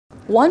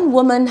One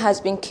woman has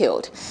been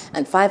killed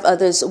and 5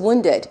 others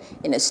wounded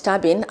in a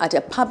stabbing at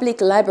a public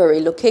library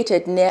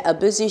located near a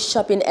busy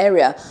shopping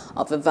area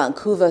of a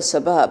Vancouver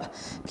suburb.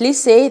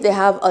 Police say they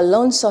have a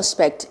lone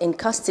suspect in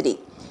custody.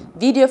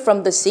 Video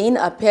from the scene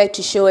appeared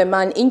to show a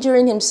man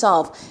injuring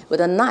himself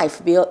with a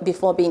knife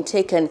before being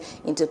taken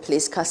into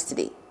police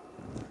custody.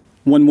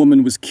 One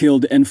woman was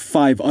killed and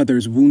 5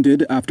 others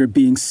wounded after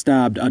being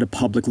stabbed at a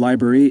public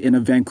library in a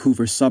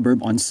Vancouver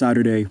suburb on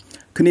Saturday.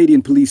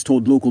 Canadian police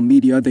told local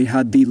media they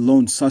had the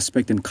lone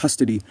suspect in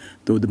custody,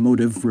 though the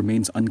motive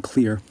remains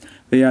unclear.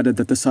 They added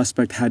that the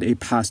suspect had a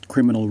past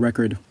criminal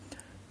record.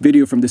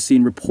 Video from the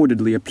scene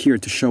reportedly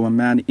appeared to show a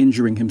man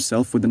injuring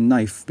himself with a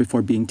knife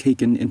before being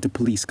taken into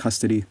police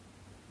custody.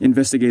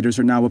 Investigators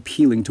are now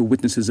appealing to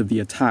witnesses of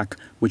the attack,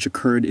 which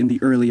occurred in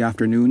the early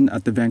afternoon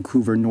at the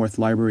Vancouver North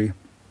Library.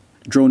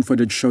 Drone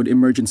footage showed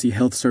emergency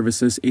health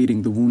services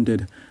aiding the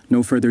wounded.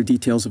 No further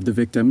details of the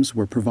victims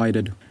were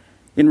provided.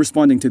 In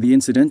responding to the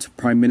incident,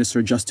 Prime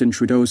Minister Justin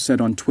Trudeau said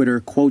on Twitter,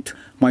 quote,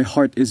 "My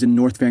heart is in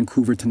North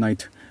Vancouver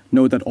tonight.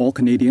 Know that all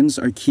Canadians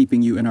are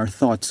keeping you in our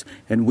thoughts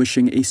and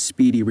wishing a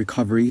speedy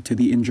recovery to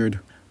the injured."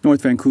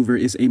 North Vancouver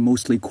is a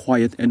mostly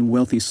quiet and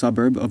wealthy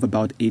suburb of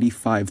about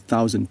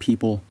 85,000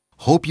 people.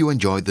 Hope you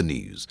enjoyed the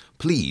news.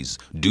 Please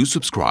do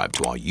subscribe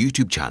to our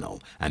YouTube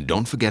channel and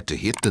don't forget to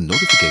hit the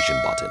notification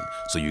button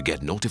so you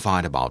get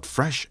notified about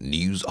fresh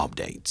news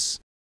updates.